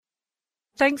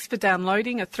Thanks for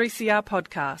downloading a 3CR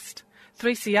podcast.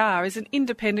 3CR is an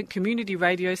independent community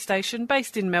radio station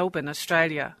based in Melbourne,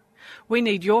 Australia. We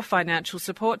need your financial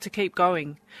support to keep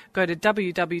going. Go to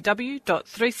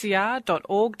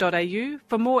www.3cr.org.au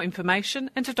for more information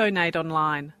and to donate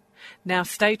online. Now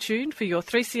stay tuned for your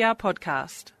 3CR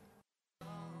podcast.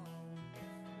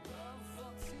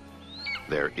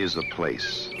 There is a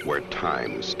place where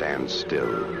time stands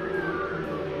still,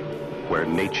 where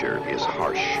nature is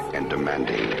harsh and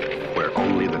demanding, where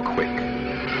only the quick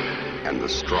and the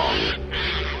strong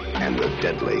and the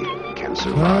deadly can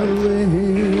survive.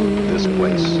 This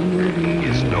place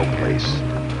is no place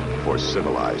for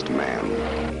civilized man.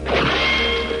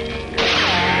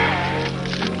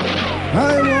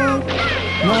 I want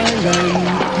my land.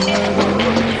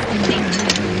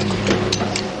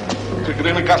 Took it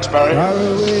in the guts, Barry. Far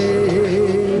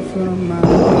away from my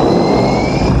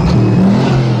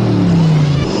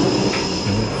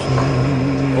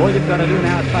All you've got to do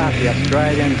now is pass the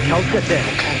Australian culture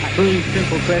test. 3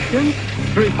 simple questions,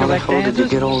 3 correct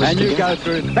answers, and you go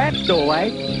through that doorway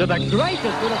to the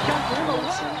greatest little country in the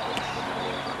world.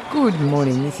 Good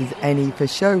morning, this is Annie for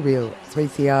Showreel,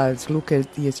 3CR's look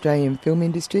at the Australian film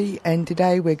industry, and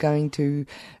today we're going to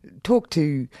talk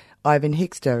to Ivan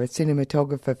Hickster, a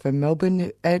cinematographer from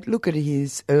Melbourne, and look at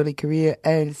his early career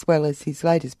as well as his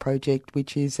latest project,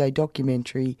 which is a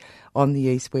documentary on the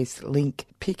East-West Link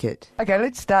Picket. Okay,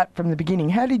 let's start from the beginning.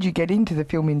 How did you get into the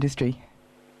film industry?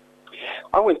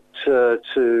 I went to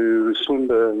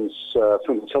Swinburne's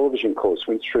film and television course,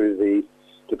 went through the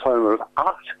Diploma of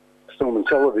Art, Film and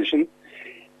Television,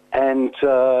 and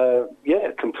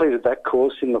completed that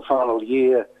course. In the final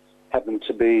year, happened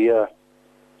to be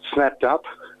snapped up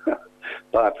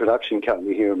by a production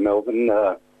company here in Melbourne.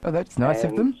 Oh, that's nice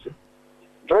of them.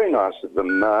 Very nice of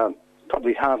them.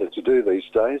 Probably harder to do these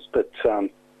days, but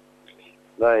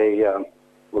they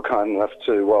were kind enough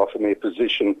to offer me a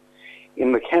position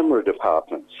in the camera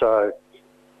department. So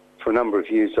for a number of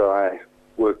years I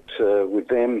worked with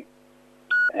them,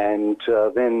 and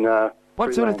then...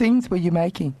 what sort of things were you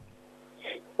making?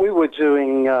 We were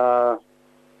doing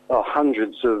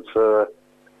hundreds of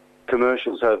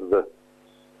commercials over the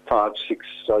 5-6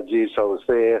 odd years I was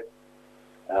there,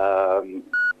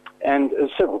 and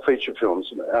several feature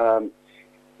films.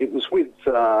 It was with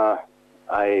a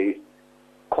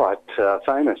quite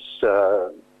famous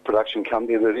production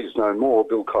company that is no more,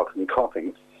 Bilcock and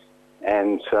Copping,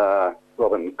 and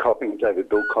Robin Copping and David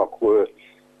Bilcock were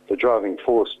the driving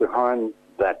force behind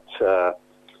that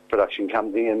production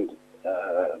company, and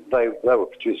they were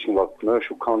producing a lot of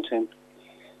commercial content,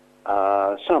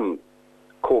 some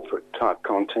corporate type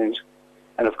content,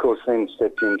 and of course then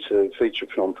stepped into feature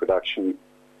film production,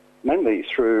 mainly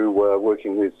through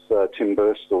working with Tim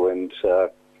Burstall, and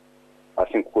I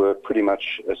think we're pretty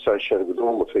much associated with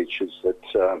all the features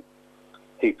that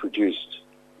he produced,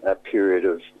 that period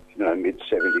of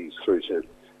mid-70s through to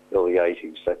early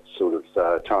 80s, that sort of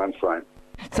time frame.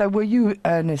 So were you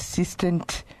an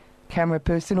assistant camera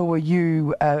person, or were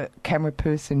you a camera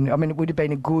person? I mean, it would have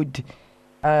been a good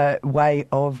way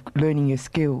of learning your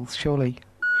skills, surely.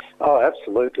 Oh,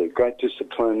 absolutely. Great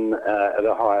discipline at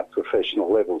a higher professional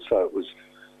level, so it was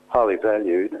highly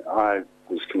valued. I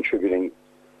was contributing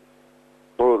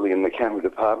broadly in the camera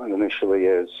department, initially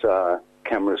as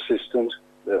camera assistant,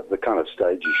 the kind of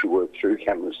stages you work through,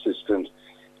 camera assistant,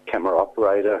 camera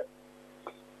operator,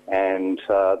 and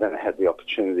then I had the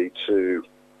opportunity to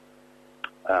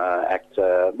act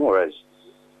more as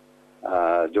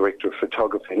director of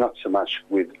photography, not so much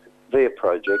with their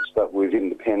projects, but with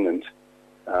independent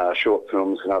short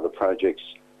films and other projects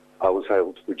I was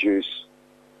able to produce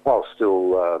while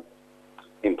still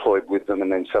employed with them,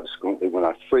 and then subsequently when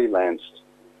I freelanced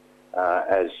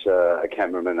as a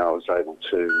cameraman, I was able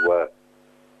to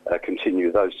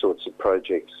continue those sorts of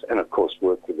projects, and of course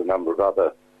work with a number of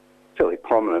other fairly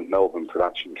prominent Melbourne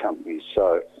production companies.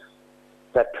 So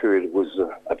that period was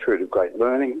a period of great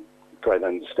learning, great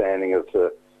understanding of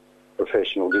the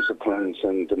professional disciplines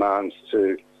and demands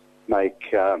to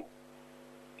make,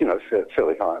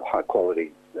 fairly high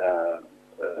quality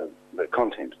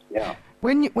content. Yeah.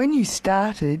 When you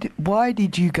started, why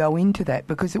did you go into that?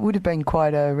 Because it would have been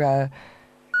quite a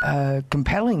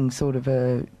compelling sort of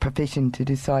a profession to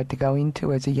decide to go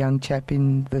into as a young chap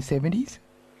in the 70s.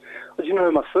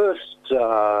 Well, my first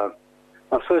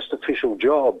official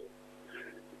job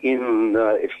in,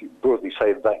 if you broadly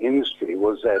say that industry,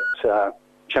 was at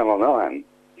Channel 9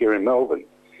 here in Melbourne.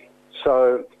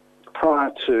 So prior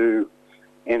to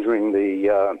entering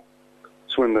the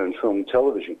Swinburne Film and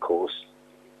Television course,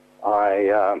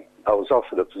 I was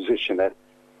offered a position at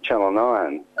Channel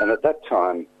 9, and at that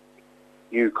time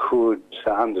you could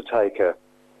undertake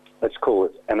let's call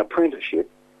it an apprenticeship,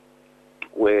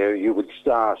 where you would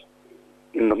start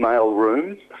in the mail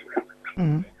room,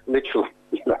 literally,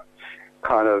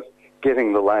 kind of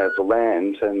getting the lay of the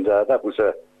land, and that was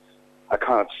a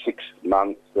kind of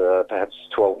 6-month, perhaps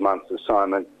 12-month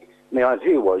assignment. And the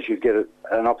idea was you'd get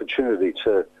an opportunity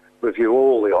to review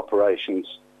all the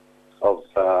operations of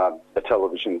a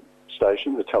television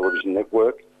station, a television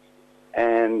network,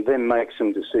 and then make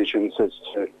some decisions as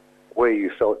to where you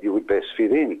felt you would best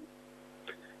fit in.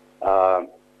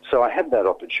 So I had that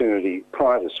opportunity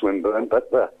prior to Swinburne, but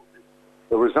the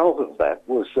result of that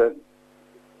was that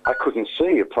I couldn't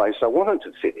see a place I wanted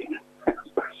to fit in.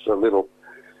 It's a little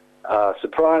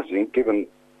surprising, given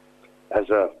at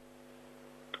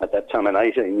that time an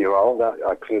 18-year-old,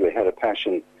 I clearly had a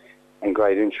passion and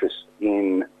great interest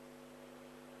in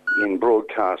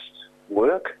broadcast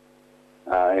work,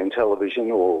 in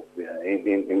television or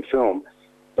in film,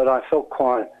 but I felt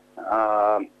quite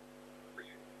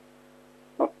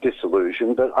not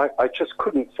disillusioned, but I just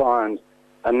couldn't find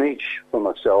a niche for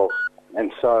myself,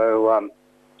 and so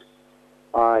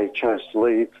I chose to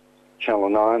leave Channel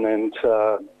 9 and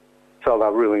felt I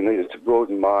really needed to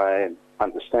broaden my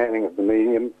understanding of the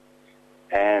medium,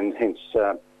 and hence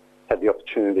had the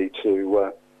opportunity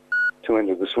to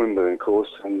enter the Swinburne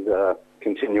course and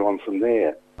continue on from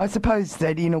there. I suppose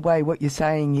that in a way what you're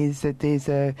saying is that there's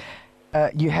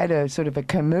you had a sort of a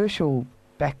commercial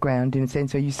background in a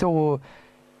sense, so you saw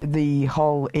the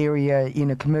whole area in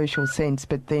a commercial sense,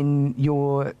 but then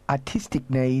your artistic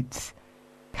needs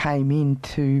came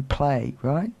into play,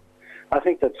 right? I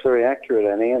think that's very accurate,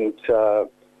 Annie, and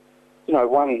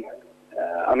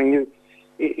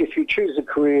if you choose a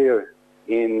career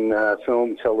in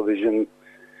film, television,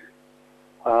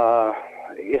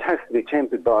 it has to be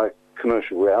tempered by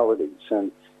commercial realities,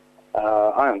 and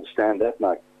I understand that and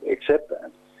I accept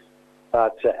that.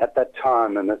 But at that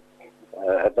time and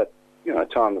at that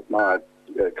time of my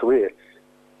career,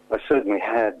 I certainly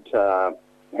had,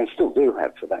 and still do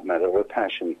have for that matter, a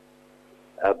passion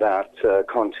about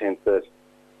content that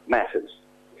matters.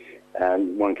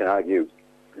 And one can argue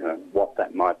what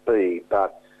that might be,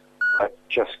 but I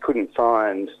just couldn't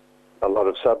find a lot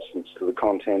of substance to the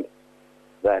content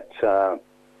that,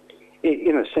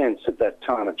 in a sense, at that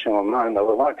time at Channel 9, they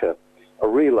were like a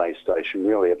relay station,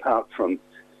 really, apart from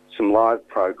some live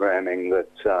programming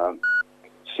that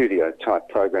studio-type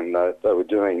program they were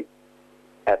doing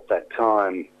at that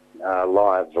time,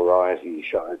 live variety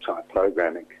show-type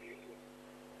programming.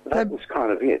 That was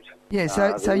kind of it. Yeah,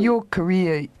 so your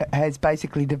career has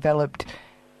basically developed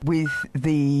with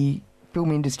the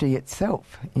film industry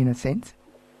itself, in a sense.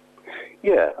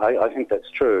 Yeah, I think that's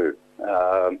true.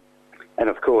 And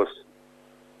of course,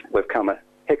 we've come a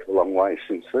heck of a long way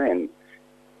since then,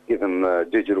 given the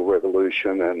digital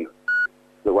revolution and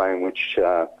the way in which,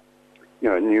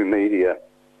 new media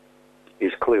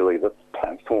is clearly the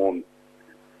platform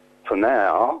for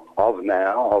now, of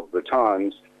the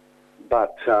times.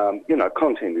 But,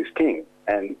 content is king,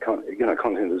 and,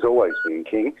 content has always been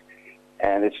king,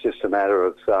 and it's just a matter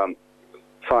of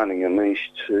finding a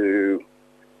niche to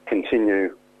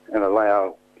continue and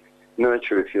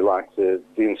nurture, if you like, the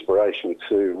inspiration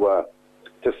to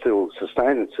still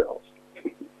sustain itself.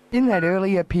 In that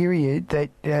earlier period that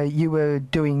you were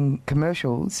doing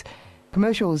commercials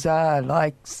are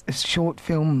like short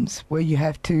films where you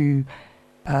have to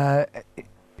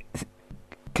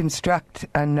construct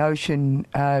a notion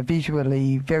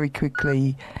visually very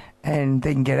quickly and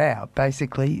then get out,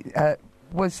 basically.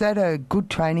 Was that a good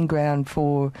training ground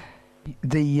for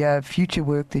the future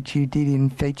work that you did in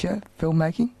feature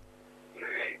filmmaking?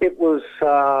 It was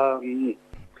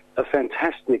a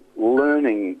fantastic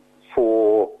learning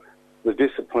for the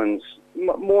disciplines,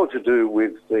 more to do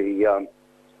with the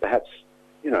perhaps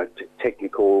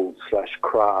technical /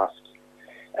 craft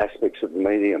aspects of the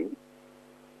medium.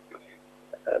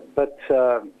 But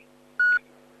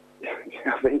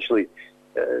eventually,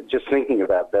 just thinking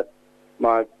about that,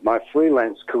 my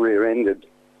freelance career ended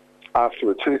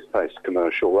after a toothpaste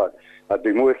commercial. I'd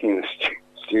been working in the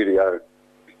studio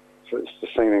for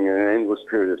seeming an endless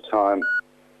period of time.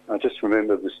 I just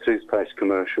remember this toothpaste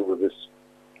commercial with this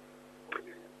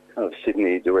kind of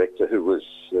Sydney director who was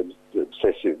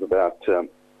obsessive about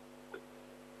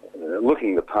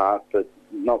looking the part, but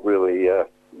not really,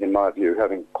 in my view,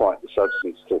 having quite the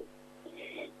substance to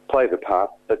play the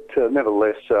part. But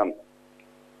nevertheless,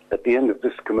 at the end of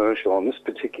this commercial, on this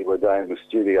particular day in the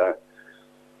studio,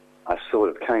 I sort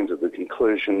of came to the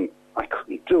conclusion I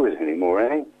couldn't do it anymore,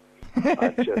 Annie.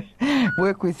 I just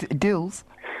work with dills.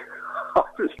 I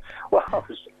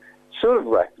was sort of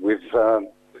racked with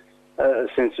a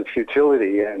sense of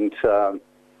futility, and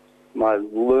my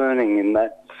learning in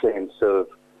that sense of,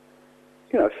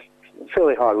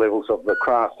 fairly high levels of the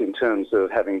craft in terms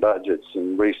of having budgets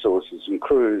and resources and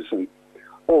crews and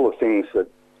all the things that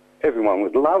everyone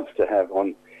would love to have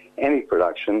on any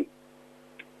production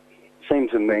seemed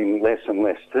to mean less and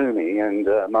less to me, and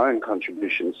my own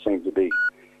contributions seemed to be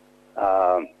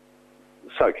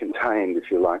so contained,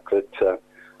 if you like, that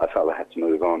I felt I had to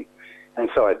move on. And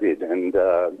so I did, and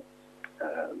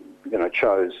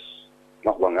chose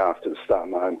not long after to start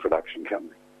my own production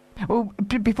company. Well,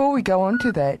 before we go on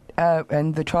to that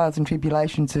and the trials and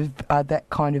tribulations of that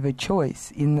kind of a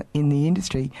choice in the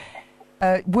industry,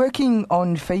 working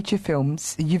on feature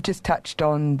films, you've just touched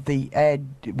on the ad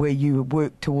where you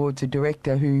worked towards a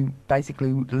director who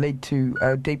basically led to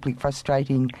a deeply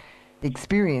frustrating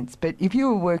experience. But if you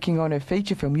were working on a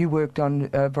feature film, you worked on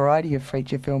a variety of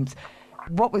feature films.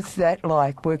 What was that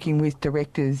like, working with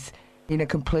directors in a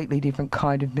completely different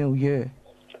kind of milieu?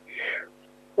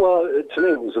 Well, to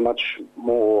me it was a much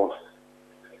more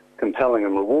compelling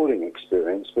and rewarding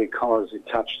experience because it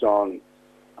touched on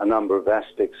a number of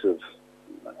aspects of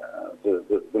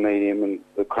the medium and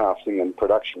the crafting and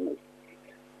production of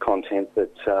content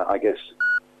that I guess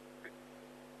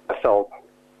I felt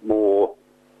more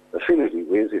affinity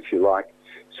with, if you like.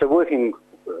 So working,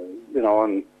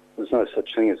 on, there's no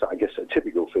such thing as, I guess, a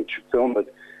typical feature film,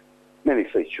 but many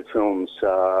feature films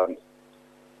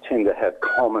tend to have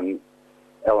common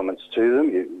elements to them.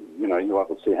 You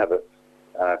obviously have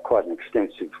quite an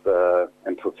extensive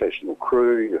and professional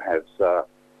crew. You have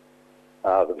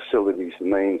the facilities, the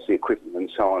means, the equipment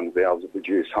and so on to be able to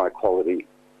produce high quality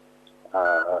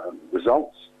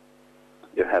results.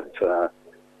 You have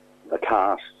a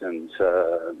cast and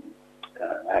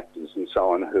actors and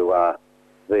so on who are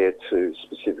there to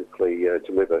specifically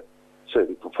deliver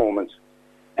certain performance.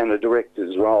 And the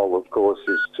director's role, of course,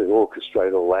 is to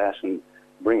orchestrate all that and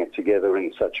bring it together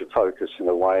in such a focus in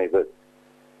a way that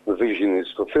the vision is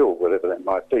fulfilled, whatever that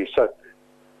might be. So,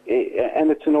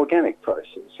 and it's an organic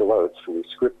process, although it's fully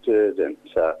scripted, and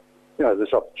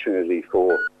there's opportunity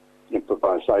for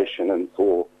improvisation and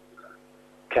for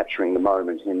capturing the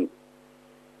moment in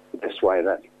the best way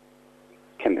that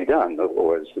can be done,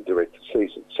 or as the director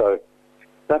sees it. So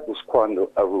that was quite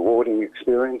a rewarding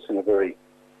experience and a very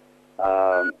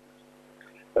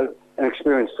an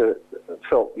experience that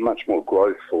felt much more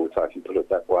growthful, if I can put it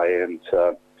that way. And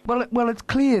well, it's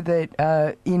clear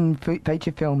that in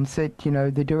feature films that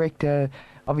the director,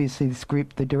 obviously the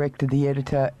script, the director, the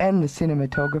editor, and the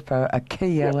cinematographer are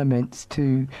key elements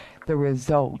to the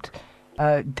result.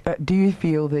 Do you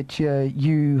feel that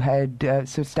you had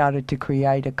sort of started to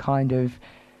create a kind of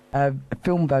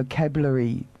film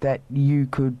vocabulary that you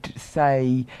could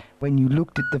say when you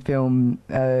looked at the film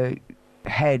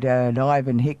had an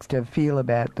Ivan Hexter feel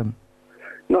about them?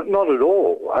 Not at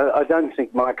all. I don't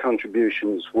think my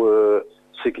contributions were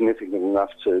significant enough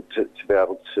to be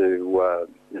able to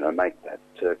make that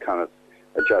kind of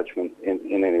a judgment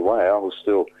in any way. I was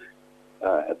still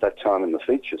at that time in the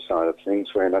feature side of things,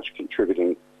 very much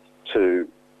contributing to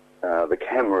the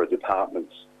camera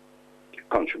department's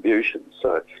contributions.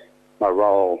 So my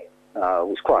role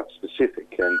was quite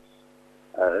specific, and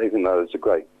even though it's a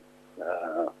great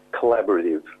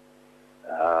collaborative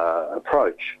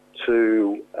approach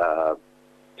to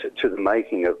the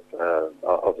making of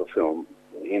a film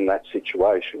in that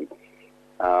situation,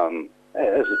 as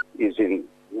it is in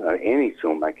any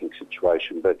filmmaking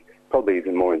situation, but probably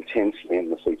even more intensely in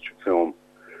the feature film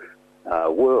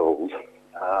world.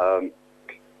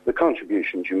 The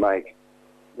contributions you make,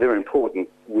 they're important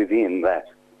within that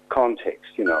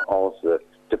context, of the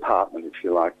department, if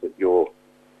you like, that you're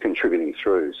contributing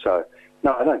through. So,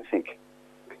 no, I don't think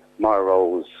my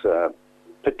role was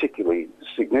particularly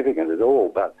significant at all,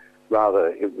 but rather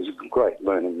it was a great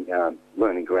learning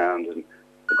ground and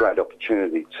a great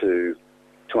opportunity to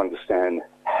understand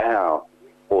how,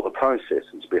 or the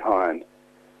processes behind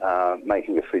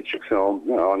making a feature film,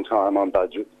 on time, on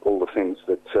budget, all the things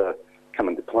that come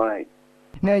into play.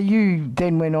 Now, you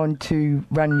then went on to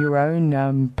run your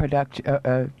own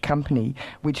production company,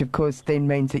 which of course then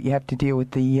means that you have to deal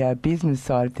with the business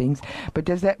side of things. But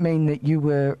does that mean that you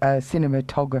were a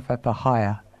cinematographer for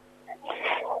hire?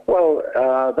 Well,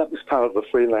 that was part of the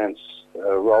freelance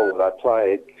role that I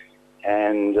played,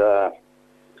 and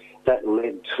that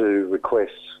led to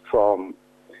requests from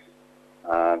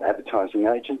advertising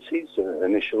agencies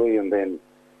initially, and then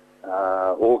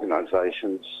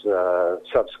organisations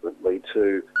subsequently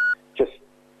to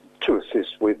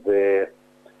assist with their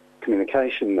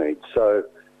communication needs. So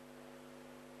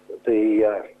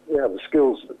the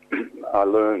skills that I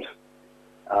learned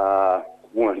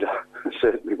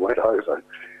certainly weren't over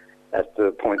at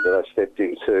the point that I stepped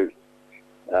into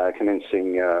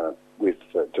commencing with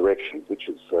Direction, which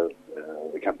is the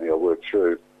company I worked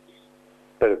through.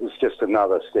 But it was just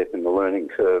another step in the learning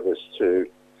curve as to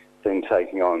then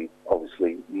taking on,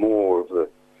 obviously, more of the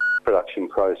production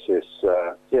process,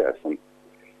 from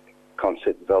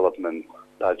concept development,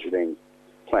 budgeting,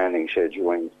 planning,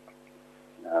 scheduling,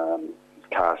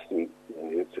 casting,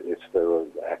 if there were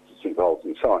actors involved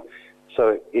and so on.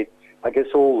 So I guess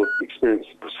all the experience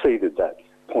that preceded that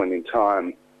point in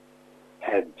time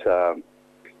had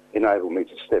enabled me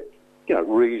to step,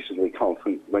 reasonably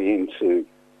confidently into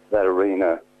that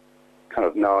arena, kind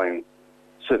of knowing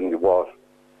certainly what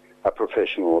a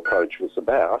professional approach was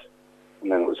about, and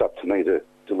then it was up to me to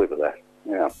deliver that.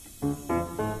 Yeah.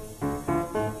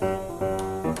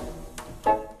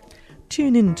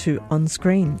 Tune in to On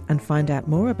Screen and find out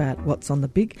more about what's on the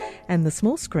big and the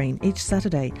small screen each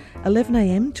Saturday,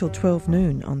 11am till 12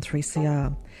 noon on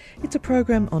 3CR. It's a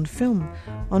program on film,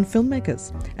 on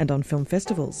filmmakers and on film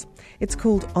festivals. It's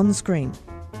called On Screen,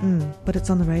 but it's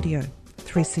on the radio,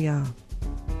 3CR.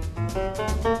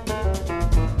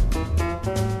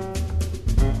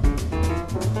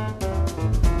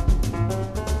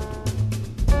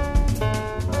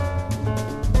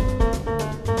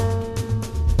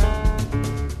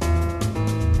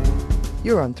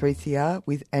 You're on 3CR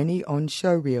with Annie on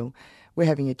Showreel. We're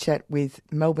having a chat with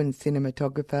Melbourne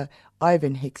cinematographer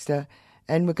Ivan Hexter,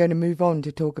 and we're going to move on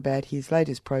to talk about his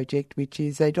latest project, which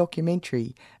is a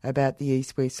documentary about the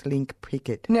East-West Link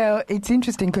picket. Now, it's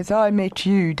interesting because I met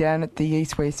you down at the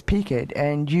East-West picket,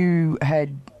 and you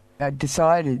had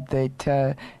decided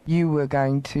that you were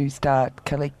going to start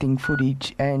collecting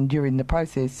footage, and you're in the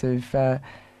process of,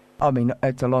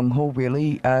 it's a long haul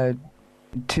really,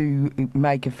 to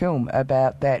make a film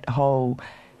about that whole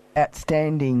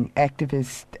outstanding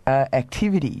activist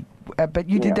activity. But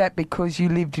you did that because you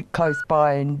lived close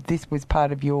by and this was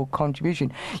part of your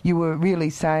contribution. You were really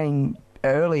saying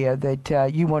earlier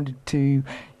that you wanted to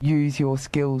use your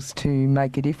skills to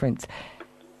make a difference.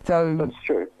 So that's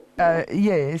true.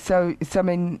 So I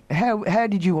mean, how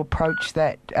did you approach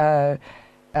that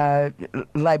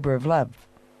labour of love?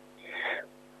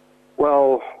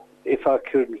 Well, if I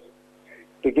could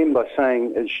begin by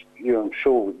saying, as you, I'm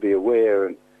sure, would be aware,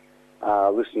 and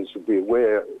listeners would be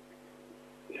aware,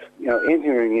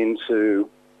 entering into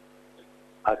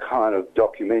a kind of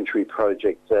documentary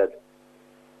project that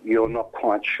you're not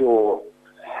quite sure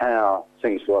how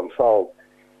things will unfold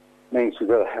means you've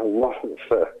got to have a lot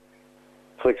of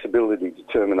flexibility,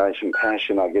 determination,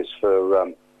 passion, I guess,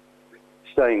 for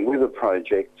staying with a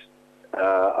project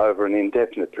over an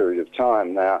indefinite period of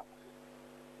time. Now,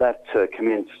 that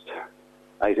commenced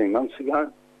 18 months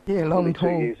ago. Yeah, long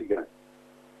haul. 2 years ago.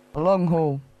 A long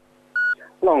haul.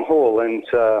 Long haul, and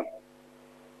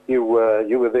you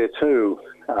were there too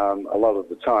a lot of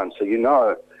the time, so you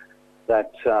know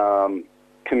that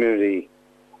community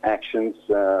actions,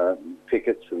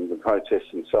 pickets and the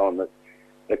protests and so on that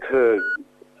occurred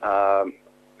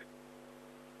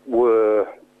were,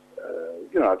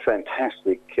 a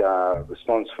fantastic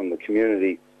response from the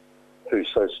community who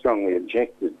so strongly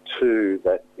objected to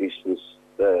that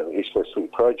East-West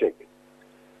Link project.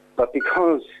 But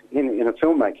because in a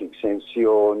filmmaking sense,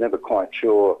 you're never quite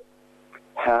sure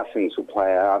how things will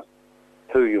play out,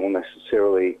 who you'll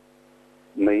necessarily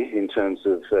meet in terms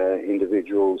of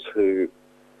individuals who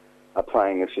are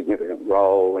playing a significant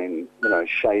role in,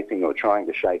 shaping or trying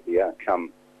to shape the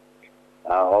outcome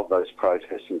of those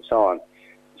protests and so on.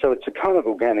 So it's a kind of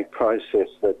organic process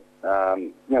that,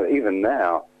 even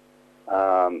now,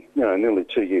 nearly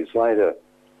 2 years later,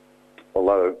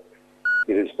 although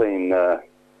it has been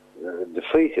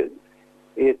defeated,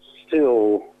 it's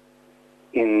still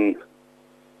in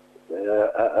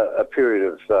a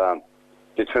period of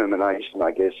determination,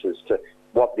 I guess, as to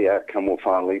what the outcome will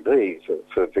finally be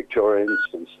for Victorians,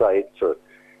 for the state, for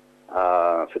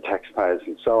taxpayers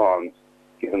and so on,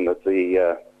 given that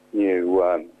the new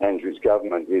Andrews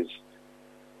government is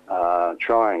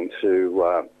trying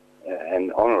to,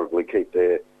 and honourably keep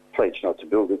their pledge not to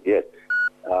build it yet,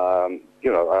 are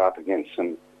up against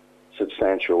some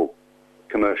substantial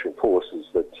commercial forces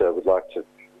that would like to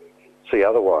see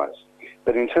otherwise.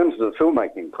 But in terms of the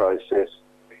filmmaking process,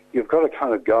 you've got to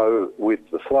kind of go with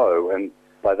the flow, and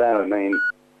by that I mean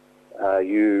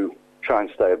you try and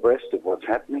stay abreast of what's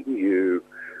happening. You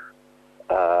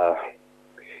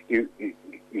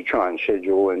try and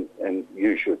schedule and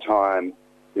use your time,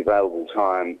 the available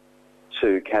time,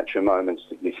 to capture moments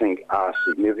that you think are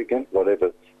significant,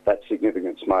 whatever that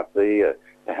significance might be,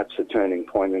 perhaps a turning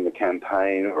point in the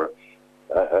campaign or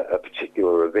a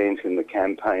particular event in the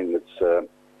campaign that's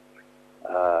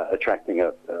attracting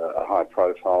a high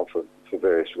profile for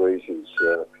various reasons.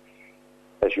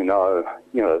 As you know,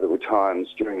 there were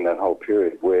times during that whole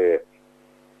period where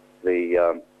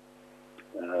the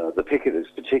picketers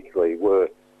particularly were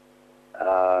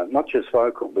not just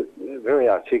vocal but very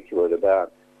articulate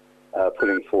about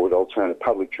putting forward alternate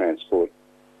public transport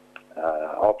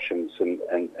options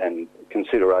and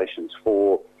considerations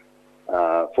for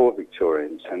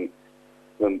Victorians. And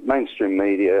the mainstream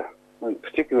media,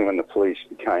 particularly when the police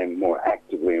became more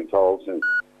actively involved and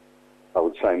I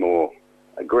would say more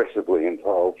aggressively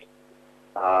involved,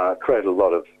 created a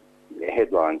lot of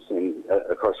headlines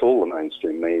across all the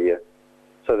mainstream media.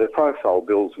 So their profile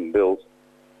builds and builds.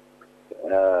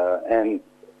 And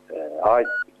I,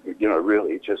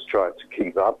 really just tried to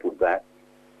keep up with that.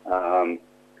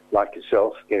 Like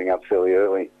yourself, getting up fairly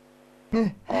early.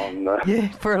 Yeah,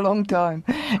 for a long time.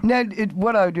 Now,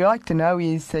 what I would like to know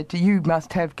is that you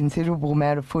must have considerable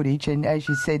amount of footage, and as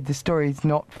you said, the story is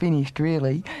not finished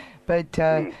really, but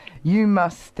you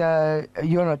must,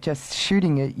 you're not just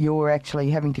shooting it, you're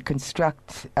actually having to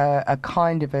construct a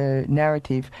kind of a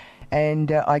narrative,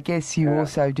 and I guess you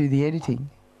also do the editing.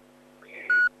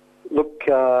 Look,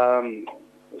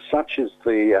 such is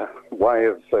the way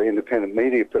of independent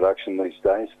media production these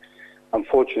days. I'm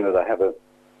fortunate I have a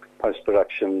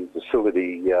post-production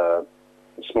facility, a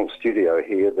small studio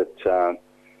here that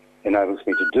enables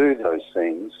me to do those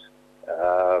things.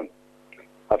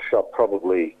 I've shot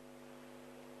probably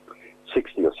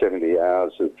 60 or 70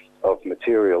 hours of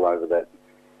material over that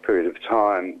period of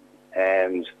time,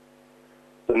 and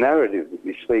the narrative that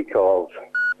you speak of,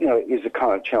 is a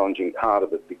kind of challenging part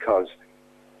of it because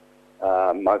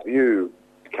my view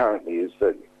currently is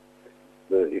that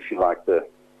if you like, the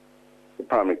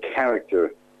primary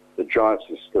character that drives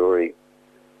the story,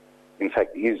 in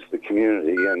fact, is the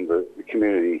community, and the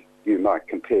community you might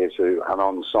compare to an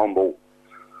ensemble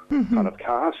kind of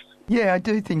cast. Yeah, I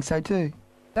do think so too.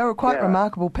 They were quite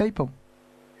remarkable people.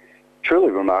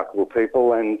 Truly remarkable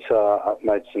people, and I've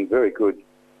made some very good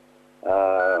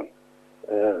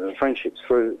friendships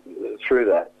through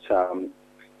that,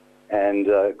 and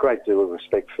a great deal of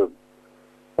respect for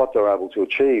what they're able to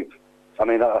achieve. I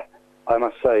mean, I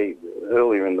must say,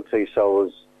 earlier in the piece, I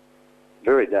was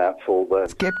very doubtful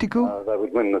that Sceptical? They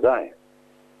would win the day.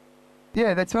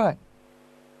 Yeah, that's right.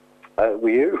 Were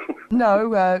you?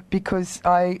 No, because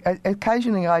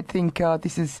occasionally I'd think,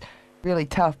 this is really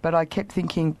tough, but I kept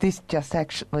thinking this just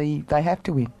actually, they have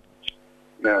to win.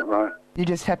 Yeah, right. You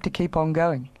just have to keep on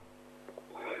going.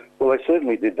 Well, they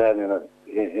certainly did that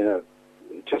in a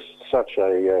just such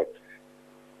a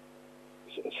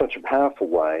powerful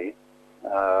way.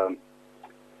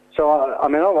 So I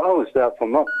was doubtful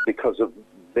not because of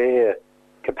their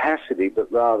capacity,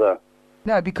 but rather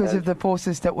because of the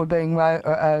forces that were being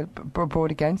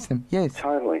brought against them. Yes,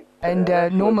 totally. And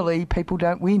normally people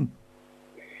don't win.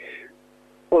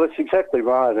 Well, that's exactly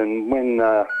right. And when,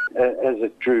 as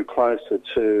it drew closer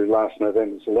to last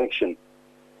November's election,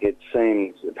 it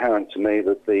seemed apparent to me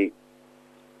that the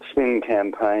spin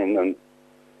campaign and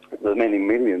the many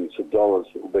millions of dollars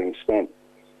that were being spent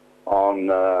on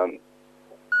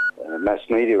mass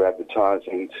media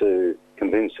advertising to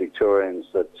convince Victorians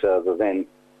that the then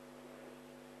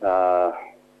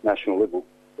National Liberal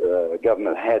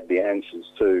government had the answers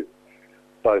to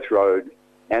both road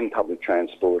and public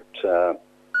transport,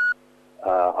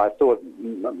 I thought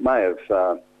may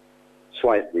have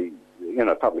swayed the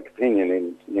public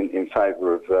opinion in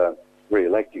favour of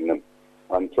re-electing them.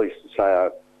 I'm pleased to say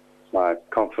my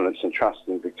confidence and trust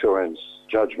in Victorians'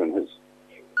 judgment has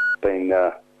been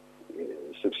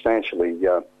substantially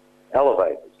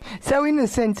elevated. So in a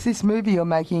sense, this movie you're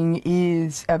making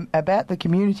is about the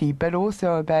community, but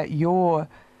also about your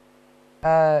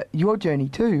journey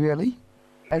too, really,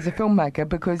 as a filmmaker,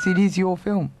 because it is your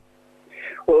film.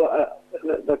 Well,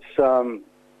 that's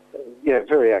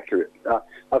very accurate.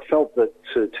 I felt that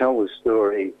to tell the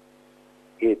story,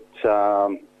 it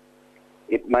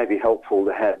may be helpful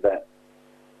to have that,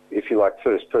 if you like,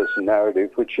 first-person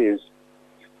narrative, which is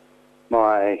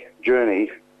my journey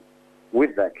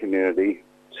with that community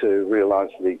to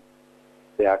realise the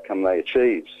outcome they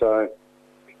achieved. So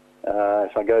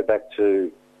if I go back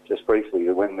to just briefly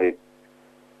to when the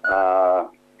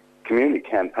community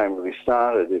campaign really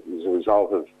started, it was a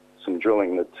result of some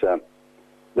drilling that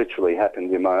literally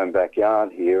happened in my own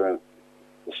backyard here, and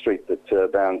the street that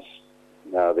bounds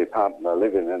the apartment I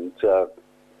live in, and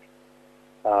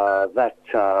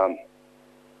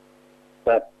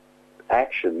that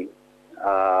action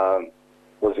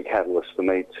was a catalyst for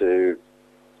me to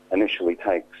initially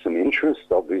take some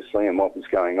interest, obviously, in what was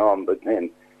going on, but then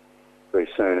very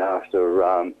soon after,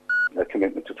 a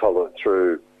commitment to follow it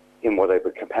through in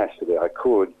whatever capacity I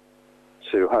could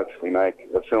to hopefully make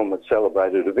a film that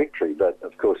celebrated a victory. But,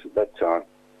 of course, at that time,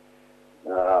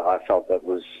 I felt that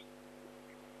was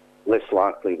less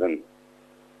likely than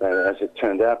as it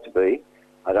turned out to be.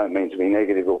 I don't mean to be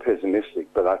negative or pessimistic,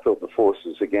 but I felt the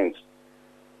forces against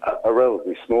a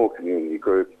relatively small community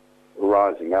group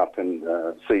rising up and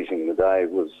seizing the day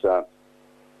was,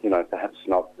 perhaps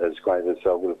not as great as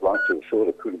I would have liked to have thought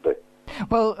it could be.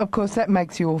 Well, of course, that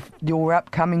makes your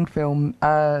upcoming film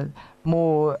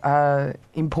more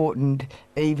important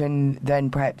even than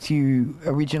perhaps you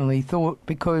originally thought,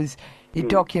 because it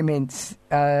documents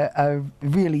a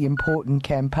really important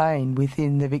campaign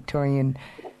within the Victorian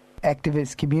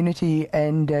activist community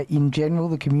and in general,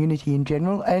 the community in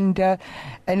general. And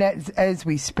as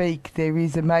we speak, there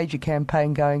is a major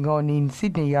campaign going on in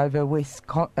Sydney over West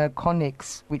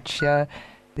Connex, which the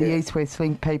East-West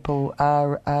Link people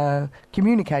are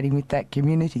communicating with that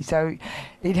community. So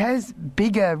it has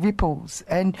bigger ripples.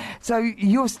 And so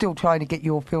you're still trying to get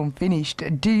your film finished.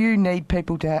 Do you need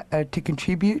people to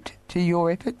contribute to your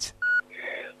efforts?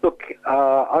 Look,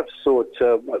 I've sought,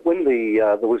 when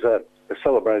there was a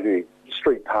celebratory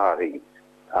street party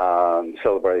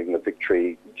celebrating the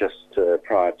victory just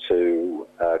prior to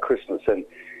Christmas, and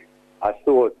I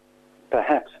thought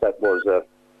perhaps that was a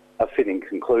fitting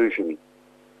conclusion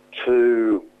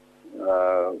to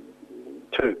the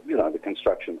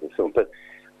construction of the film. But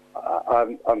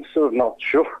I'm sort of not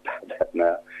sure about that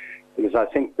now, because I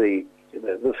think the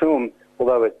film,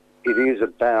 although it is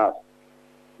about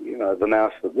the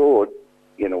mouse that roared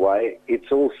in a way, it's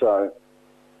also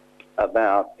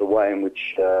about the way in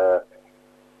which the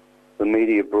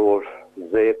media brought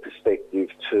their perspective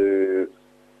to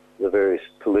the various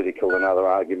political and other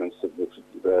arguments that was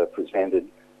presented,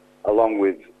 along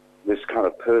with this kind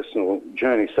of personal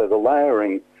journey. So the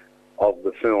layering of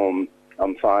the film,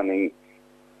 I'm finding,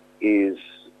 is,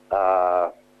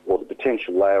 or the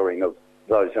potential layering of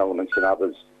those elements and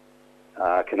others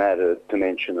can add a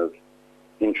dimension of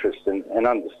interest and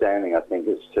understanding, I think,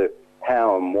 as to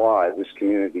how and why this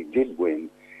community did win.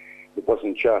 It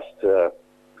wasn't just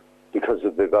because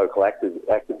of their vocal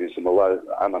activism, although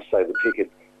I must say the picket,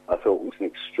 I felt, was an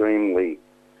extremely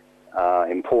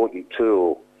important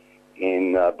tool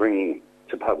in bringing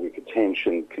to public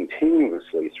attention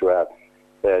continuously throughout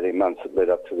the 18 months that led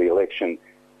up to the election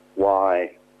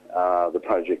why the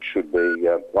project should be,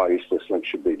 why East-West Link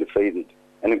should be defeated.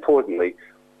 And importantly,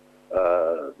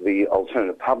 the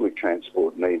alternative public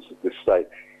transport needs that this state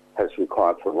has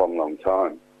required for a long, long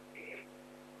time.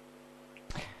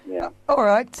 Yeah. All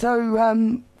right.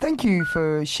 So thank you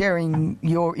for sharing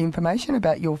your information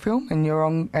about your film and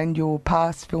your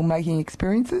past filmmaking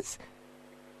experiences.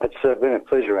 It's been a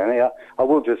pleasure, Annie. I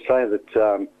will just say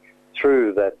that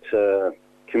through that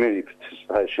community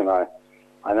participation, I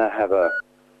now have a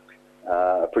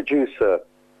producer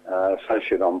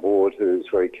associate on board who's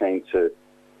very keen to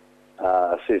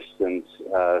assist and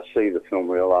see the film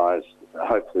realised,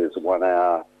 hopefully as a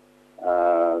 1-hour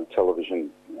television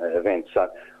event. So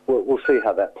we'll see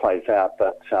how that plays out,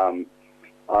 but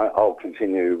I'll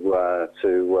continue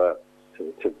to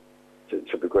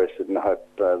progress it, and I hope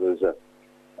there's a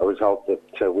result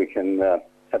that we can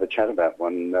have a chat about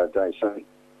one day soon.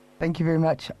 Thank you very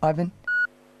much, Ivan.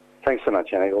 Thanks so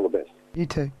much, Annie. All the best. You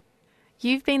too.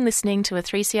 You've been listening to a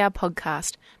 3CR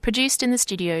podcast produced in the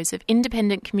studios of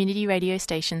independent community radio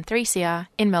station 3CR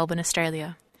in Melbourne,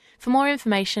 Australia. For more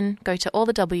information, go to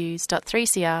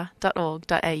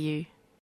allthews.3cr.org.au.